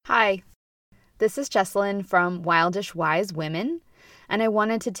Hi, this is Jessalyn from Wildish Wise Women, and I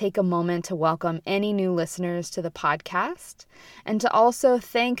wanted to take a moment to welcome any new listeners to the podcast, and to also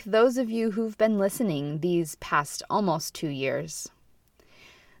thank those of you who've been listening these past almost 2 years.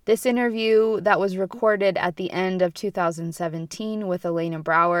 This interview that was recorded at the end of 2017 with Elena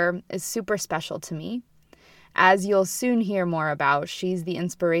Brower is super special to me. As you'll soon hear more about, she's the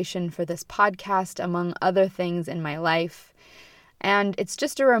inspiration for this podcast, among other things in my life. And it's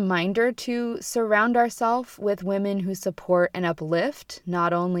just a reminder to surround ourselves with women who support and uplift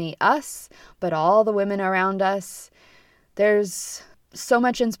not only us, but all the women around us. There's so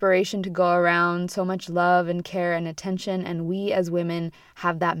much inspiration to go around, so much love and care and attention, and we as women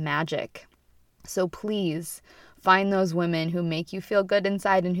have that magic. So please find those women who make you feel good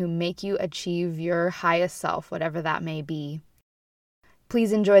inside and who make you achieve your highest self, whatever that may be.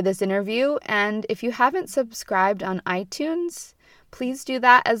 Please enjoy this interview, and if you haven't subscribed on iTunes, please do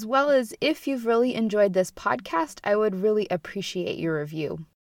that, as well as if you've really enjoyed this podcast, I would really appreciate your review.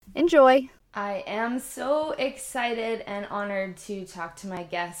 Enjoy! I am so excited and honored to talk to my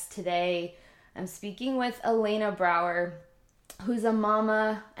guest today. I'm speaking with Elena Brower, who's a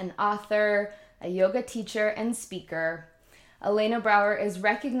mama, an author, a yoga teacher, and speaker. Elena Brower is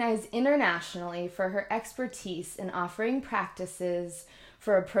recognized internationally for her expertise in offering practices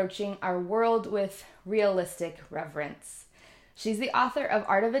for approaching our world with realistic reverence. She's the author of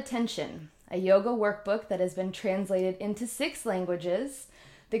Art of Attention, a yoga workbook that has been translated into 6 languages,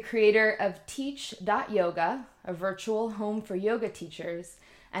 the creator of Teach.yoga, a virtual home for yoga teachers,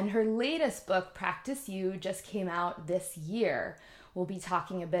 and her latest book, Practice You, just came out this year. We'll be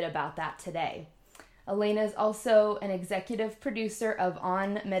talking a bit about that today. Elena is also an executive producer of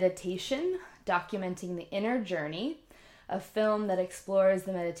On Meditation, documenting the inner journey, a film that explores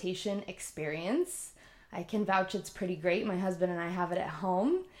the meditation experience. I can vouch it's pretty great. My husband and I have it at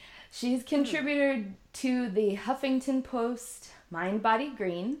home. She's contributed to the Huffington Post, Mind Body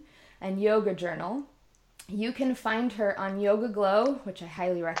Green, and Yoga Journal. You can find her on Yoga Glow, which I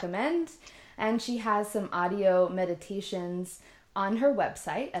highly recommend, and she has some audio meditations on her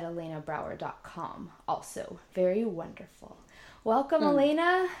website at elenabrower.com. Also, very wonderful. Welcome,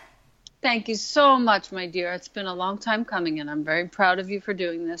 Elena. Thank you so much, my dear. It's been a long time coming, and I'm very proud of you for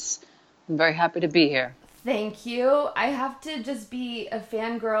doing this. I'm very happy to be here. Thank you. I have to just be a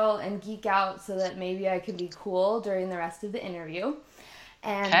fangirl and geek out so that maybe I can be cool during the rest of the interview.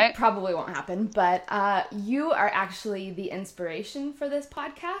 And probably won't happen, but you are actually the inspiration for this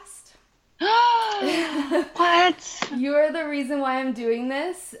podcast. What? You are the reason why I'm doing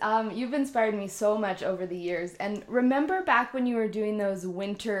this. You've inspired me so much over the years. And remember back when you were doing those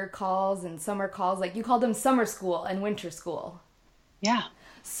winter calls and summer calls, like you called them summer school and winter school. Yeah.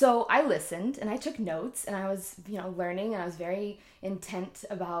 So I listened and I took notes and I was, learning, and I was very intent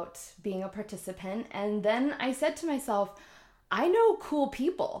about being a participant. And then I said to myself, I know cool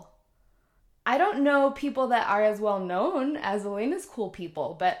people. I don't know people that are as well known as Elena's cool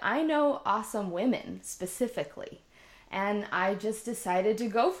people, but I know awesome women specifically. And I just decided to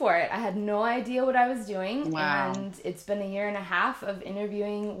go for it. I had no idea what I was doing. Wow. And it's been 1.5 years of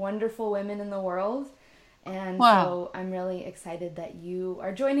interviewing wonderful women in the world. And wow. So I'm really excited that you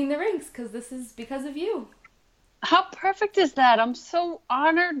are joining the ranks, because this is because of you. How perfect is that? I'm so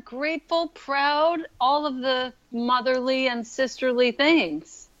honored, grateful, proud, all of the motherly and sisterly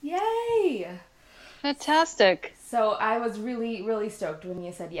things. Yay! Fantastic. So I was really, really stoked when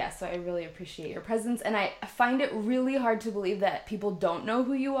you said yes. So I really appreciate your presence. And I find it really hard to believe that people don't know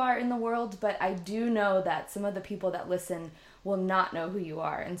who you are in the world. But I do know that some of the people that listen will not know who you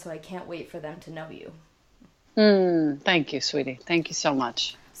are. And so I can't wait for them to know you. Thank you, sweetie. Thank you so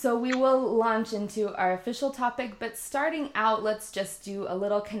much. So we will launch into our official topic, but starting out, let's just do a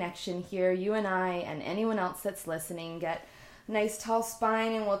little connection here. You and I and anyone else that's listening, get a nice tall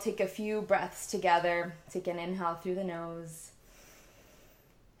spine, and we'll take a few breaths together. Take an inhale through the nose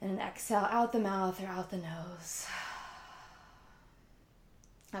and an exhale out the mouth or out the nose.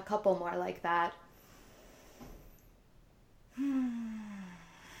 A couple more like that.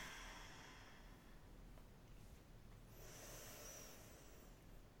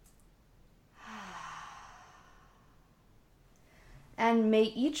 And may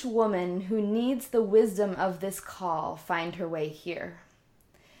each woman who needs the wisdom of this call find her way here.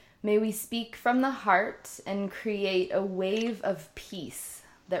 May we speak from the heart and create a wave of peace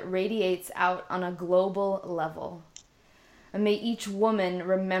that radiates out on a global level. And may each woman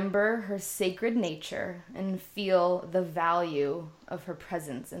remember her sacred nature and feel the value of her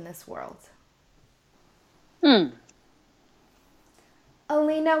presence in this world.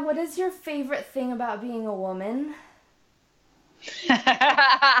 Elena, what is your favorite thing about being a woman?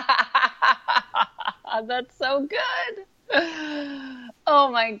 That's so good. Oh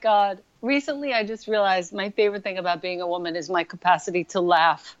my God. Recently, I just realized my favorite thing about being a woman is my capacity to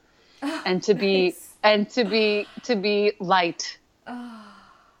laugh and to be Nice. to be light.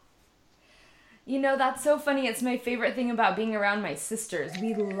 You know, that's so funny. It's my favorite thing about being around my sisters.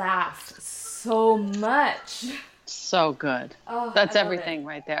 We laugh so much. So good. Oh, That's I love it. everything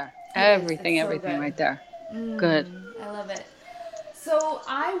right there. It is. It's so Everything good. right there. Good. I love it. So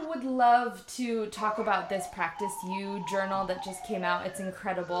I would love to talk about this Practice You journal that just came out. It's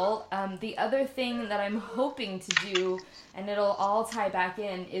incredible. The other thing that I'm hoping to do, and it'll all tie back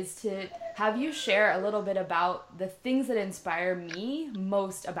in, is to have you share a little bit about the things that inspire me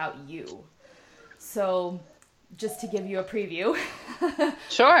most about you. So just to give you a preview.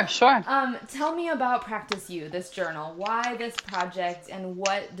 Sure. Tell me about Practice You, this journal. Why this project, and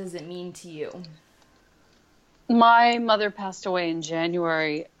what does it mean to you? My mother passed away in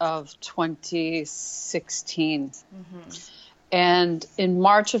January of 2016. And in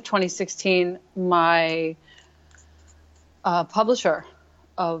March of 2016, my publisher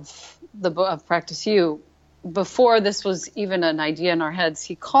of the book of Practice You, before this was even an idea in our heads,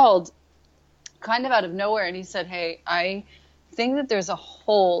 he called kind of out of nowhere and he said, "Hey, I think that there's a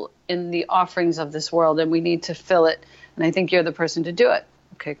hole in the offerings of this world and we need to fill it. And I think you're the person to do it."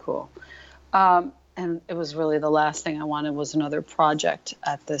 Okay, cool. And it was really the last thing I wanted was another project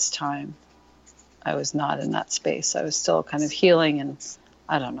at this time. I was not in that space. I was still kind of healing and,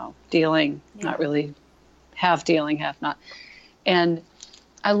 I don't know, dealing, not really, half dealing, half not. And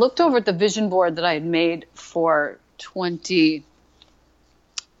I looked over at the vision board that I had made for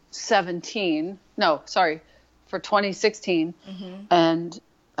 2016, and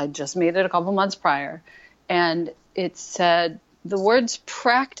I just made it a couple months prior. And it said the words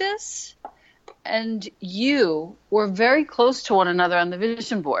practice and you were very close to one another on the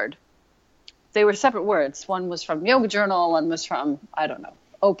vision board. They were separate words. One was from Yoga Journal, one was from, I don't know,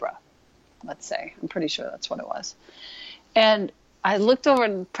 Oprah, let's say. I'm pretty sure that's what it was. And I looked over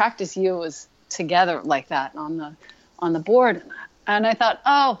and Practice You was together like that on the board. And I thought,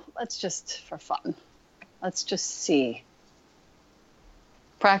 oh, let's just, for fun, let's just see.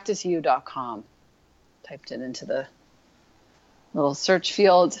 PracticeYou.com. Typed it into the little search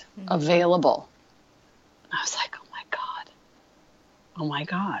field, available. And I was like, oh my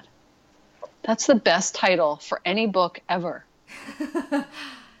God. That's the best title for any book ever.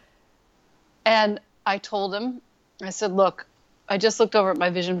 And I told him, I said, look, I just looked over at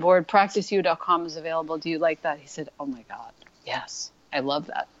my vision board. PracticeYou.com is available. Do you like that? He said, oh my God, yes, I love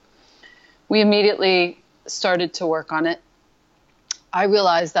that. We immediately started to work on it. I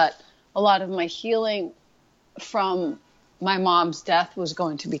realized that a lot of my healing from my mom's death was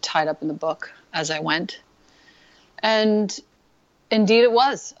going to be tied up in the book as I went. And indeed it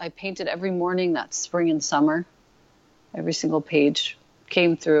was. I painted every morning that spring and summer. Every single page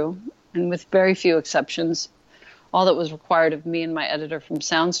came through. And with very few exceptions, all that was required of me and my editor from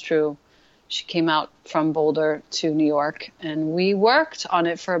Sounds True, she came out from Boulder to New York. And we worked on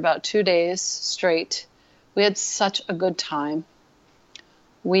it for about 2 days straight. We had such a good time.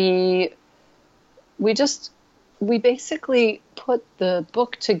 We basically put the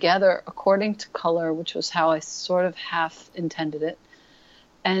book together according to color, which was how I sort of half intended it.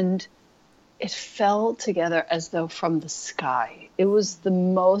 And it fell together as though from the sky. It was the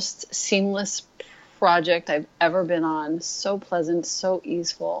most seamless project I've ever been on. So pleasant, so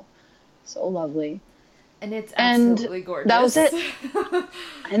easeful, so lovely. And it's absolutely gorgeous. That was it.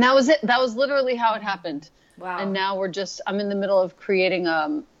 And that was it. That was literally how it happened. Wow. And now I'm in the middle of creating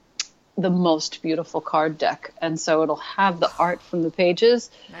the most beautiful card deck. And so it'll have the art from the pages.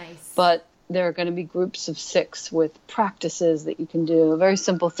 Nice. But there are going to be groups of 6 with practices that you can do, very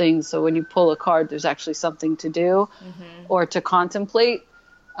simple things. So when you pull a card, there's actually something to do or to contemplate,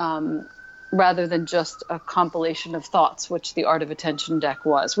 rather than just a compilation of thoughts, which the Art of Attention deck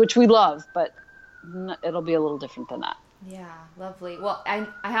was, which we love, but it'll be a little different than that. Yeah, lovely. Well, I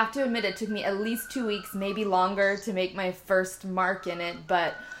have to admit it took me at least 2 weeks, maybe longer, to make my first mark in it,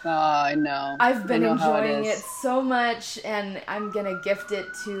 but I know. I've been enjoying it so much, and I'm going to gift it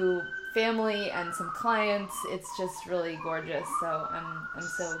to family and some clients. It's just really gorgeous, so I'm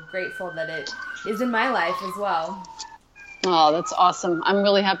so grateful that it is in my life as well. Oh, that's awesome. I'm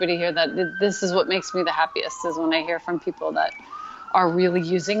really happy to hear that. This is what makes me the happiest, is when I hear from people that are really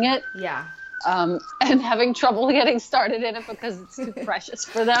using it. Yeah. And having trouble getting started in it because it's too precious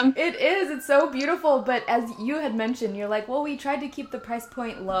for them. It is. It's so beautiful. But as you had mentioned, you're like, well, we tried to keep the price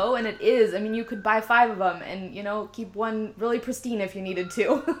point low, and it is. I mean, you could buy 5 of them and, keep one really pristine if you needed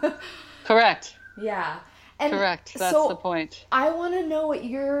to. Correct. Yeah. And Correct. That's so the point. I want to know what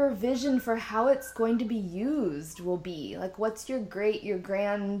your vision for how it's going to be used will be. Like, what's your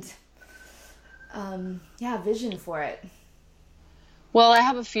grand, vision for it? Well, I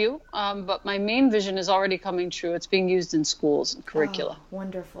have a few, but my main vision is already coming true. It's being used in schools and curricula. Oh,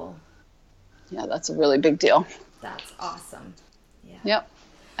 wonderful. Yeah, that's a really big deal. That's awesome. Yeah. Yep.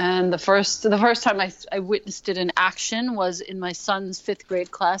 And the first time I witnessed it in action was in my son's 5th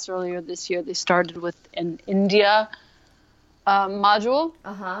grade class earlier this year. They started with an India module.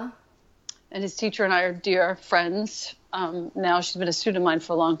 Uh-huh. And his teacher and I are dear friends. Now she's been a student of mine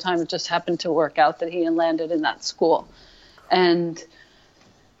for a long time. It just happened to work out that he landed in that school. And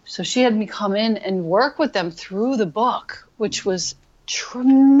so she had me come in and work with them through the book, which was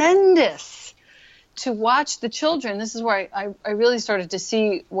tremendous to watch the children. This is where I really started to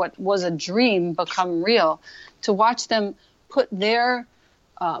see what was a dream become real, to watch them put their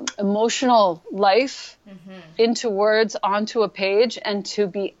emotional life into words onto a page, and to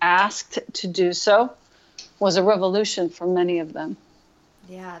be asked to do so was a revolution for many of them.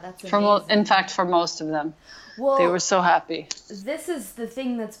 Yeah, that's amazing. In fact, for most of them. Well, they were so happy. This is the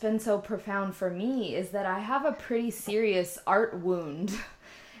thing that's been so profound for me, is that I have a pretty serious art wound.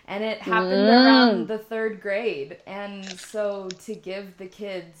 And it happened around the 3rd grade. And so to give the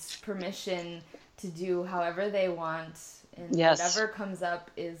kids permission to do however they want and whatever comes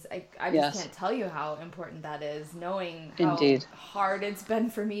up is, I just can't tell you how important that is, knowing how hard it's been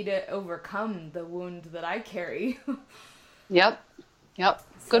for me to overcome the wound that I carry. Yep.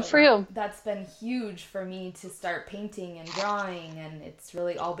 Good for you. That's been huge for me to start painting and drawing, and it's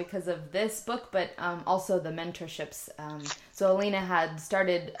really all because of this book, but also the mentorships. So Alina had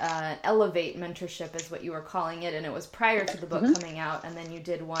started Elevate Mentorship is what you were calling it, and it was prior to the book coming out, and then you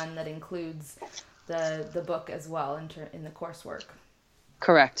did one that includes the book as well in the coursework.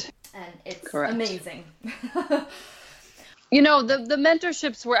 Correct. And it's amazing. You know, the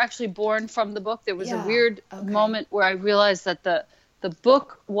mentorships were actually born from the book. There was a weird moment where I realized that the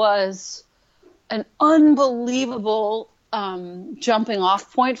book was an unbelievable jumping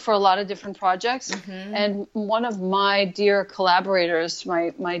off point for a lot of different projects. And one of my dear collaborators,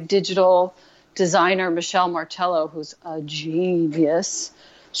 my digital designer, Michelle Martello, who's a genius,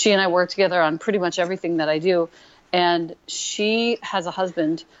 she and I work together on pretty much everything that I do. And she has a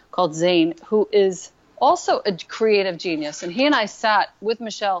husband called Zane, who is also a creative genius. And he and I sat with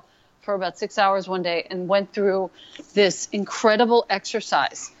Michelle for about 6 hours one day and went through this incredible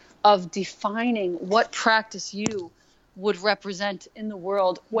exercise of defining what practice you would represent in the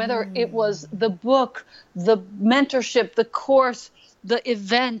world, whether it was the book, the mentorship, the course, the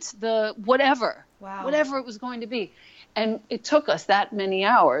event, the whatever it was going to be. And it took us that many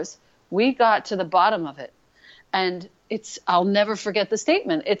hours. We got to the bottom of it. And I'll never forget the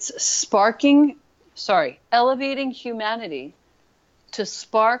statement. It's elevating humanity to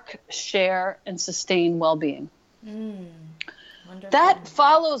spark, share, and sustain well-being. That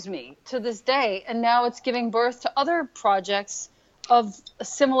follows me to this day, and now it's giving birth to other projects of a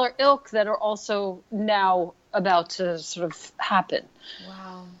similar ilk that are also now about to sort of happen.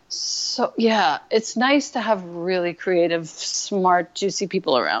 Wow. So, yeah, it's nice to have really creative, smart, juicy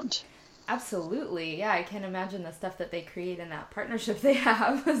people around. Absolutely. Yeah, I can't imagine the stuff that they create in that partnership they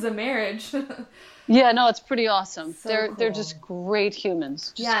have as a marriage. Yeah, no, it's pretty awesome. So they're just great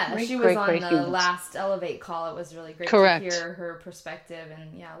humans. She was on the last Elevate call. It was really great to hear her perspective,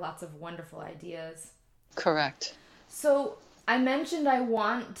 and lots of wonderful ideas. Correct. So I mentioned I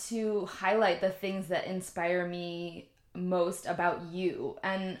want to highlight the things that inspire me most about you,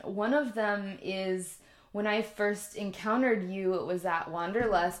 and one of them is when I first encountered you, it was at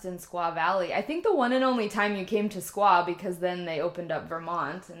Wanderlust in Squaw Valley. I think the one and only time you came to Squaw, because then they opened up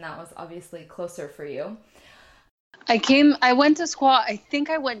Vermont, and that was obviously closer for you. I went to Squaw. I think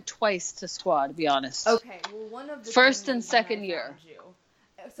I went twice to Squaw, to be honest. Okay, well, one of the first and second year.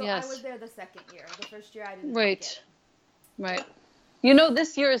 So yes. I was there the second year. The first year I didn't. Right. You know,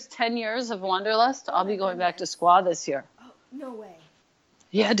 this year is 10 years of Wanderlust. I'll be going back to Squaw this year. Oh, no way.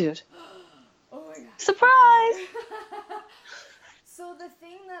 Yeah, dude. Oh my God. Surprise! So the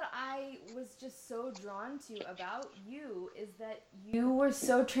thing that I was just so drawn to about you is that you were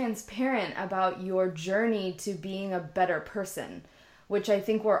so transparent about your journey to being a better person, which I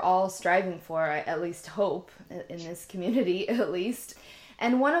think we're all striving for, I at least hope, in this community at least.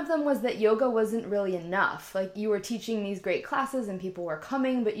 And one of them was that yoga wasn't really enough. Like, you were teaching these great classes and people were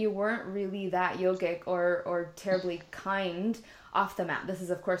coming, but you weren't really that yogic or terribly kind off the mat. This is,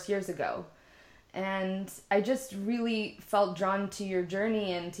 of course, years ago. And I just really felt drawn to your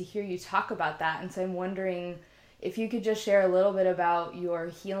journey and to hear you talk about that. And so I'm wondering if you could just share a little bit about your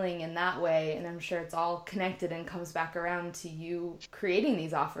healing in that way, and I'm sure it's all connected and comes back around to you creating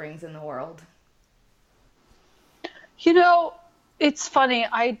these offerings in the world. You know, it's funny.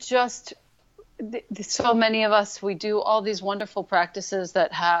 So many of us, we do all these wonderful practices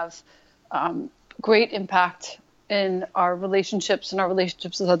that have great impact in our relationships and our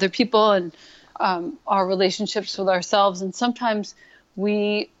relationships with other people and our relationships with ourselves. And sometimes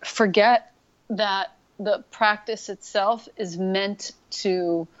we forget that the practice itself is meant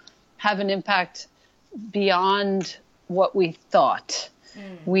to have an impact beyond what we thought.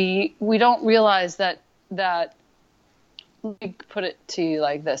 We don't realize that let me put it to you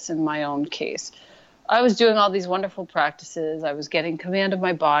like this in my own case. I was doing all these wonderful practices. I was getting command of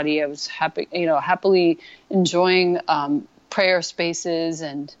my body. I was happily enjoying prayer spaces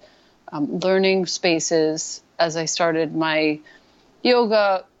and learning spaces as I started my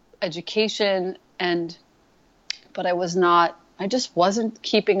yoga education. But I just wasn't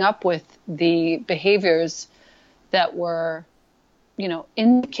keeping up with the behaviors that were,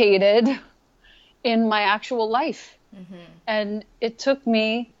 indicated in my actual life. Mm-hmm. And it took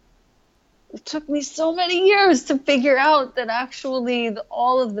me so many years to figure out that actually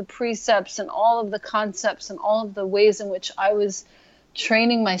all of the precepts and all of the concepts and all of the ways in which I was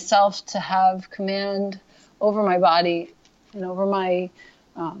training myself to have command over my body and over my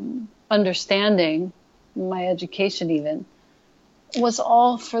understanding, my education even, was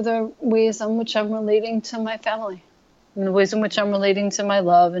all for the ways in which I'm relating to my family and the ways in which I'm relating to my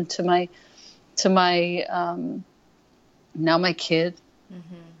love and to my now my kid.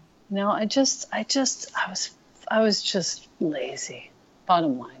 Mm-hmm. I was just lazy.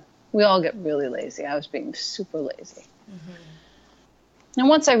 Bottom line, we all get really lazy. I was being super lazy. Mm-hmm. And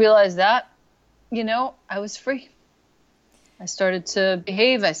once I realized that, I was free. I started to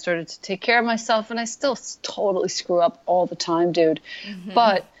behave. I started to take care of myself, and I still totally screw up all the time, dude. Mm-hmm.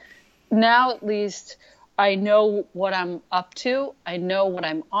 But now at least I know what I'm up to. I know what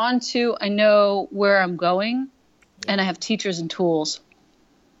I'm on to. I know where I'm going. And I have teachers and tools.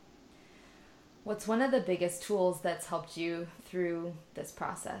 What's one of the biggest tools that's helped you through this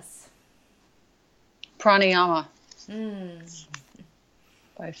process? Pranayama.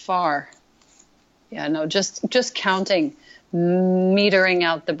 By far. Yeah, no, just counting, metering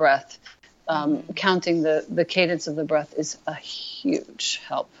out the breath, counting the cadence of the breath is a huge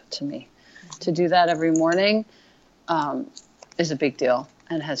help to me. Mm-hmm. To do that every morning is a big deal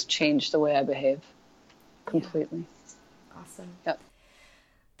and has changed the way I behave. Completely. Yeah. Awesome. Yep.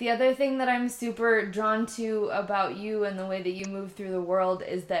 The other thing that I'm super drawn to about you and the way that you move through the world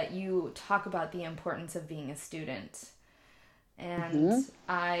is that you talk about the importance of being a student. And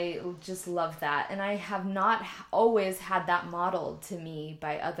I just love that. And I have not always had that modeled to me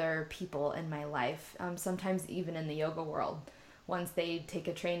by other people in my life. Sometimes even in the yoga world. Once they take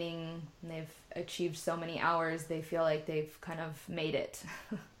a training and they've achieved so many hours, they feel like they've kind of made it.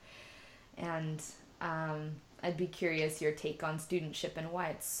 And I'd be curious your take on studentship and why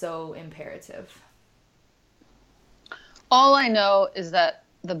it's so imperative. All I know is that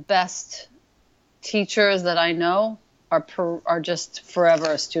the best teachers that I know are just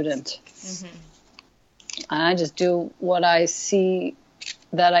forever a student. Mm-hmm. And I just do what I see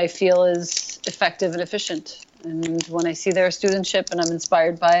that I feel is effective and efficient. And when I see their studentship and I'm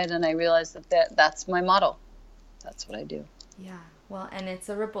inspired by it and I realize that's my model, that's what I do. Yeah. Well, and it's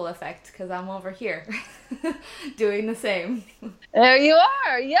a ripple effect because I'm over here doing the same. There you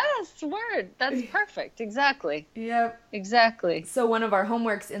are. Yes, word. That's perfect. Exactly. Yep. Exactly. So one of our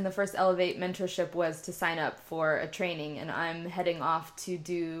homeworks in the first Elevate mentorship was to sign up for a training, and I'm heading off to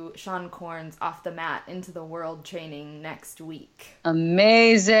do Sean Korn's Off the Mat into the World training next week.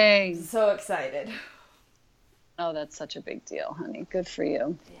 Amazing. So excited. Oh, that's such a big deal, honey. Good for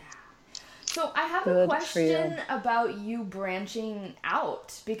you. Yeah. So I have a question about you branching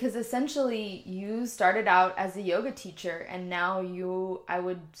out, because essentially you started out as a yoga teacher and now you, I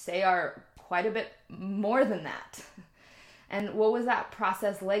would say, are quite a bit more than that. And what was that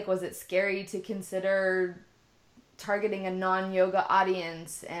process like? Was it scary to consider targeting a non-yoga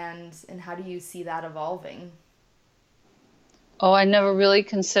audience, and how do you see that evolving? Oh, I never really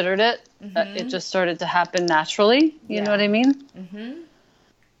considered it. Mm-hmm. It just started to happen naturally. You know what I mean? Mm-hmm.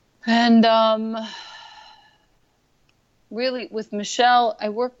 And really, with Michelle, I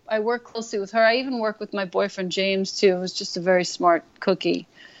work closely with her. I even work with my boyfriend James too, who's just a very smart cookie.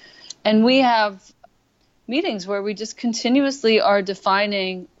 And we have meetings where we just continuously are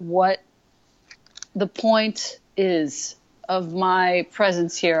defining what the point is of my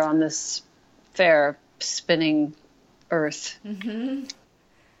presence here on this fair spinning earth. Mm-hmm.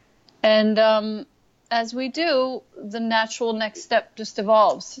 And as we do, the natural next step just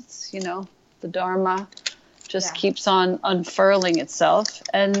evolves. It's, the Dharma just keeps on unfurling itself,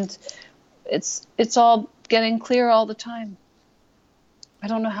 and it's all getting clear all the time. I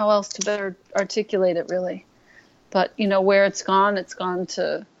don't know how else to better articulate it, really. But, where it's gone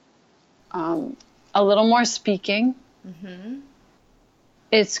to a little more speaking. Mm-hmm.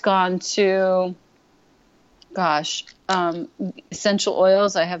 It's gone to, essential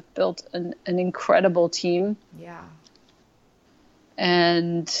oils. I have built an incredible team. Yeah.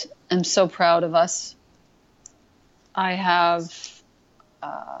 And I'm so proud of us. I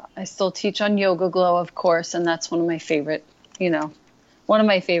still teach on Yoga Glow, of course, and that's one of my favorite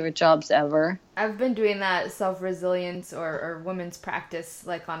jobs ever. I've been doing that self-resilience or women's practice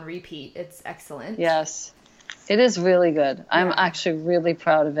like on repeat. It's excellent. Yes, it is really good. Yeah. I'm actually really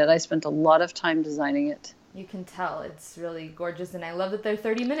proud of it. I spent a lot of time designing it. You can tell it's really gorgeous, and I love that they're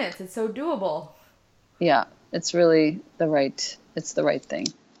 30 minutes. It's so doable. Yeah, it's really the right thing.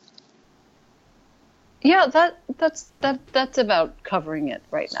 Yeah, that's about covering it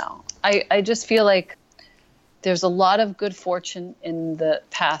right now. I just feel like there's a lot of good fortune in the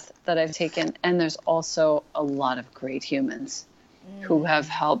path that I've taken, and there's also a lot of great humans who have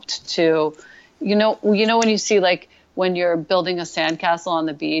helped to, when you see, like, when you're building a sandcastle on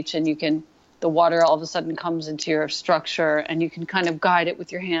the beach and the water all of a sudden comes into your structure and you can kind of guide it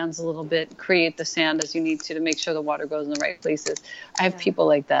with your hands a little bit, create the sand as you need to make sure the water goes in the right places. I have people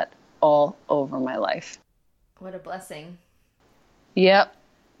like that all over my life. What a blessing. Yep.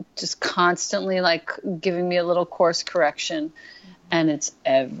 Just constantly, like, giving me a little course correction, and it's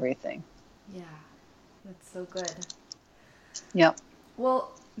everything. Yeah, that's so good. Yep.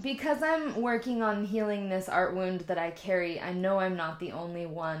 Well, because I'm working on healing this art wound that I carry, I know I'm not the only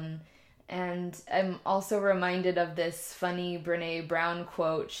one. And I'm also reminded of this funny Brene Brown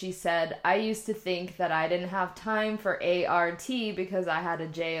quote. She said, "I used to think that I didn't have time for ART because I had a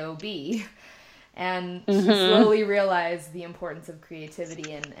JOB." And she slowly realized the importance of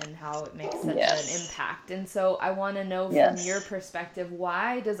creativity and how it makes such an impact. And so I want to know from your perspective,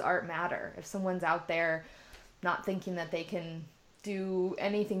 why does art matter? If someone's out there not thinking that they can do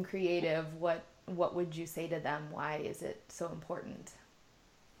anything creative, what would you say to them? Why is it so important?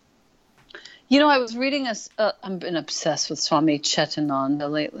 I was reading I've been obsessed with Swami Chetananda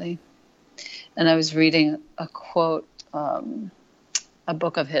lately. And I was reading a quote, a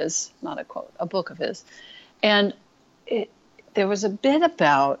book of his. And there was a bit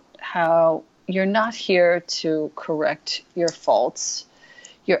about how you're not here to correct your faults.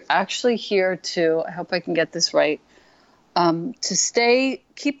 You're actually here to, I hope I can get this right, to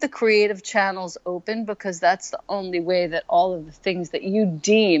keep the creative channels open, because that's the only way that all of the things that you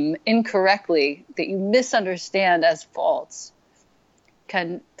deem incorrectly, that you misunderstand as faults,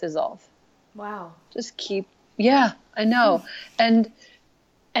 can dissolve. Wow. Just I know. And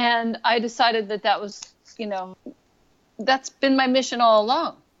I decided that was, that's been my mission all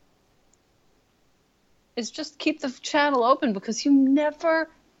along. Is just keep the channel open, because you never,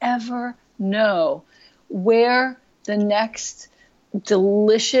 ever know where the next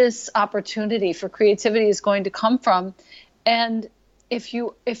delicious opportunity for creativity is going to come from. And if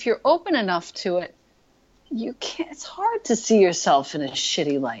you're open enough to it, it's hard to see yourself in a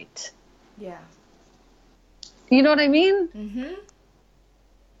shitty light. Yeah. You know what I mean? Mm-hmm.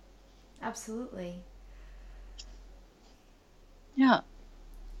 Absolutely. Yeah.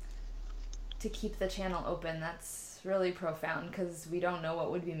 To keep the channel open, that's really profound, because we don't know what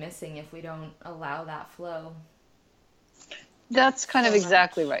would be missing if we don't allow that flow. That's kind of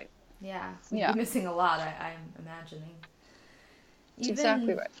exactly right. Yeah, we'd be missing a lot, I'm imagining. That's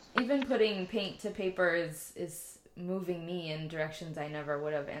exactly right. Even putting paint to paper is moving me in directions I never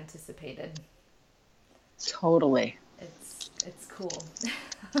would have anticipated. Totally. It's cool.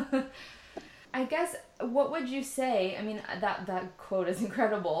 I guess, what would you say, I mean, that quote is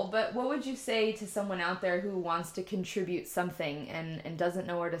incredible, but what would you say to someone out there who wants to contribute something and doesn't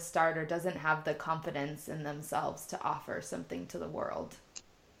know where to start, or doesn't have the confidence in themselves to offer something to the world?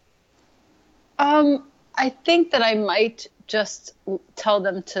 I think that I might just tell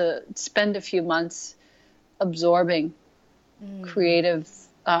them to spend a few months absorbing creative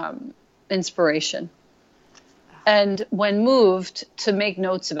inspiration. And when moved, to make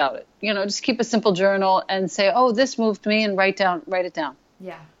notes about it. Just keep a simple journal and say, oh, this moved me, and write it down.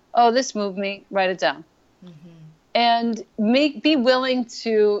 Yeah. Oh, this moved me, write it down. Mm-hmm. And be willing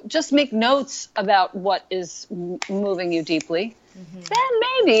to just make notes about what is moving you deeply. Mm-hmm. Then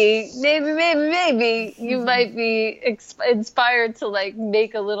maybe you might be inspired to, like,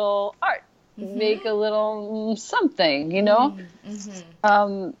 make a little art, make a little something,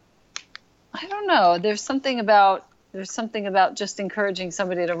 Mm-hmm. I don't know. There's something about just encouraging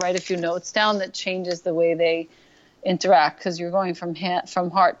somebody to write a few notes down that changes the way they interact, because you're going from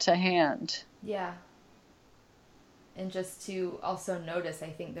heart to hand. Yeah. And just to also notice, I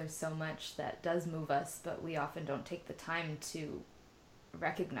think there's so much that does move us, but we often don't take the time to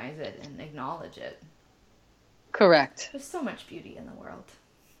recognize it and acknowledge it. Correct. There's so much beauty in the world.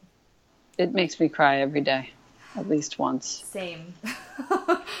 It makes me cry every day, at least once. Same.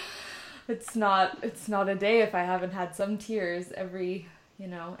 It's not a day if I haven't had some tears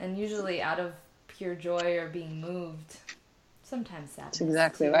and usually out of pure joy or being moved. Sometimes sadness. That's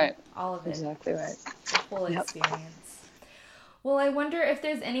exactly too. right. All of it. Exactly right. The whole experience. Well, I wonder if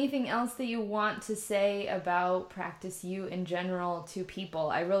there's anything else that you want to say about Practice You in general to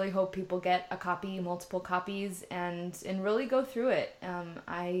people. I really hope people get a copy, multiple copies, and really go through it.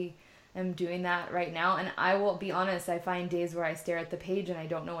 I am doing that right now, and I will be honest, I find days where I stare at the page and I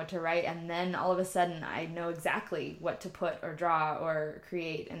don't know what to write, and then all of a sudden I know exactly what to put or draw or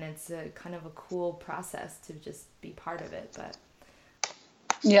create, and it's a kind of a cool process to just be part of it. But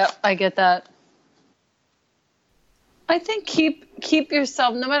Yep, I get that. I think keep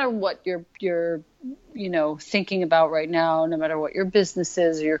yourself, no matter what you're thinking about right now, no matter what your business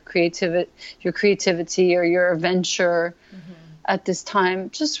is, or your creativity or your venture at this time,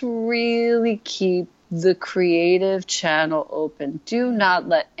 just really keep the creative channel open. Do not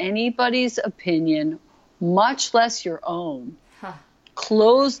let anybody's opinion, much less your own,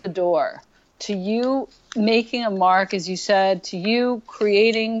 close the door to you making a mark, as you said, to you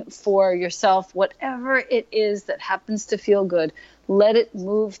creating for yourself whatever it is that happens to feel good. Let it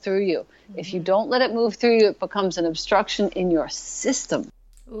move through you. If you don't let it move through you, it becomes an obstruction in your system.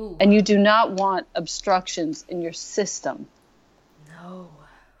 Ooh. And you do not want obstructions in your system. No.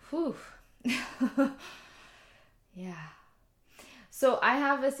 Whew. Yeah. So I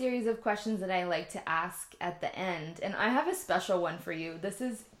have a series of questions that I like to ask at the end, and I have a special one for you. This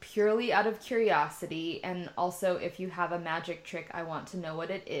is purely out of curiosity, and also if you have a magic trick, I want to know what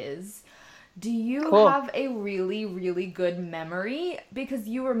it is. Do you have a really, really good memory? Because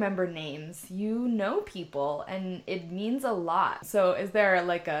you remember names, you know people, and it means a lot. So is there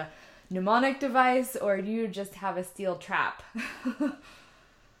like a mnemonic device, or do you just have a steel trap?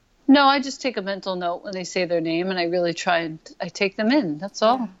 No, I just take a mental note when they say their name, and I really try and I take them in. That's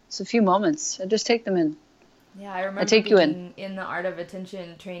all. Yeah. It's a few moments. I just take them in. Yeah, I remember I take you in the Art of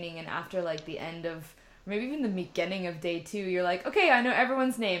Attention training, and after like the end of, maybe even the beginning of day 2, you're like, okay, I know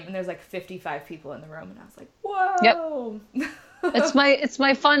everyone's name, and there's like 55 people in the room, and I was like, whoa. Yep. It's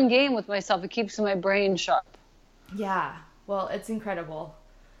my fun game with myself. It keeps my brain sharp. Yeah. Well, it's incredible.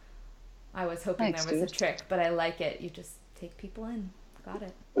 I was hoping there was a trick, but I like it. You just take people in. Got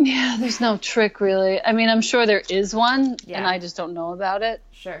it. Yeah, there's no trick really. I mean, I'm sure there is one, and I just don't know about it.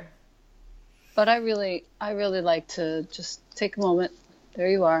 Sure. But I really like to just take a moment. There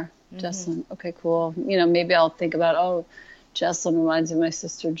you are, Jessalyn. Okay, cool. Maybe I'll think about, Jessalyn reminds me of my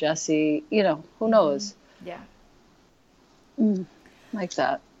sister Jessie. Who knows? Yeah. Like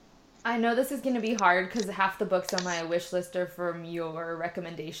that. I know this is going to be hard because half the books on my wish list are from your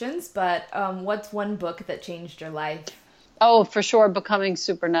recommendations, but what's one book that changed your life? Oh, for sure, Becoming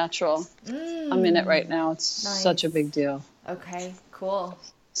Supernatural. I'm in it right now. It's such a big deal. Okay, cool.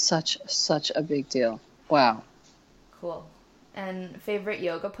 Such a big deal. Wow. Cool. And favorite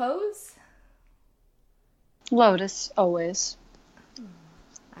yoga pose? Lotus, always.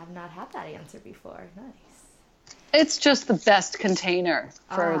 I've not had that answer before. Nice. It's just the best container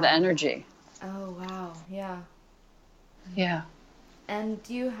for the energy. Oh, wow. Yeah. Yeah. And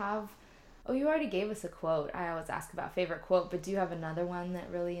do you have... Oh, you already gave us a quote. I always ask about favorite quote, but do you have another one that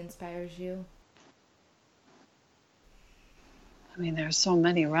really inspires you? I mean, there's so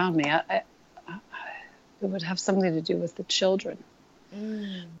many around me. It would have something to do with the children.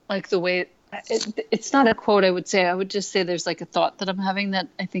 Like the way... It's not a quote, I would say. I would just say there's like a thought that I'm having that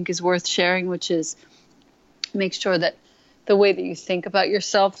I think is worth sharing, which is make sure that the way that you think about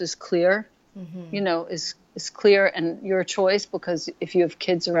yourself is clear, is clear and your choice, because if you have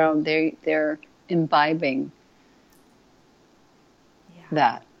kids around, they're imbibing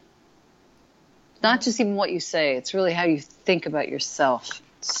that. Not just even what you say, it's really how you think about yourself.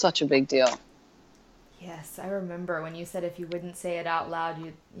 It's such a big deal. Yes, I remember when you said if you wouldn't say it out loud,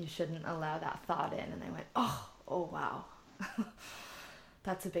 you shouldn't allow that thought in, and I went, oh wow.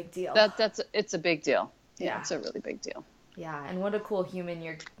 That's a big deal. It's a big deal. Yeah, it's a really big deal. Yeah, and what a cool human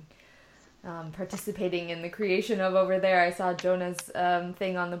participating in the creation of over there. I saw Jonah's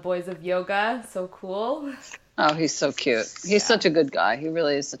thing on the Boys of Yoga. So cool. Oh, he's so cute. He's such a good guy. He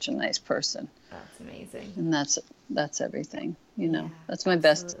really is such a nice person. That's amazing. And that's everything, you know. Yeah,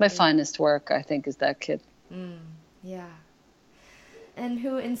 that's my finest work, I think, is that kid. Yeah. And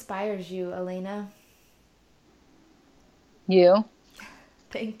who inspires you, Elena? You.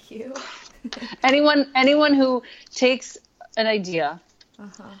 Thank you. Anyone who takes an idea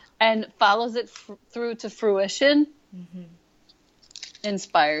and follows it through to fruition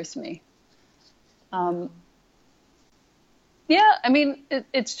inspires me. Yeah, I mean,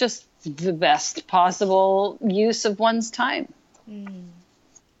 it's just the best possible use of one's time. You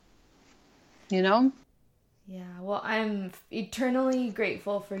know? Yeah, well, I'm eternally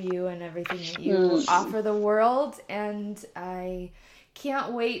grateful for you and everything that you offer the world, and I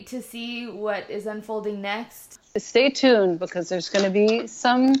can't wait to see what is unfolding next. Stay tuned, because there's going to be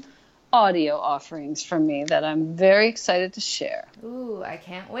some audio offerings from me that I'm very excited to share. Ooh, I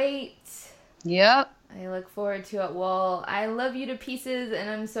can't wait. Yep. I look forward to it. Well, I love you to pieces, and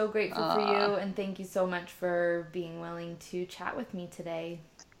I'm so grateful for you, and thank you so much for being willing to chat with me today.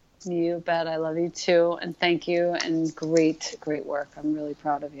 You bet. I love you too, and thank you, and great work. I'm really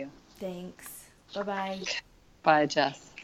proud of you. Thanks. Bye-bye. Bye, Jess.